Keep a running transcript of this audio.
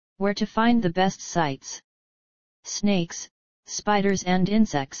Where to find the best sites. Snakes, spiders and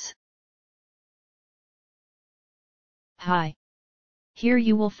insects. Hi. Here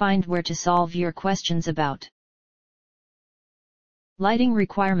you will find where to solve your questions about lighting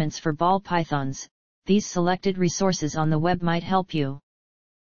requirements for ball pythons. These selected resources on the web might help you.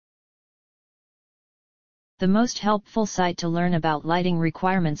 The most helpful site to learn about lighting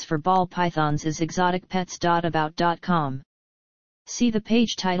requirements for ball pythons is exoticpets.about.com. See the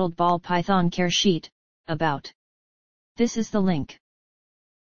page titled Ball Python Care Sheet, About. This is the link.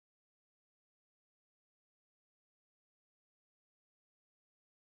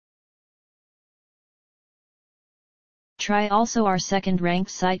 Try also our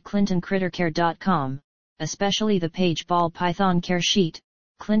second-ranked site ClintonCritterCare.com, especially the page Ball Python Care Sheet,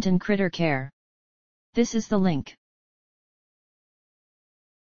 Clinton Critter Care. This is the link.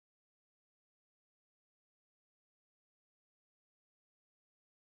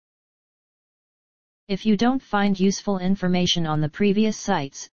 If you don't find useful information on the previous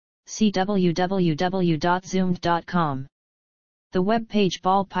sites, see www.zoomed.com. The web page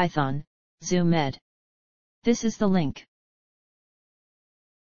Ball Python, ZoomEd. This is the link.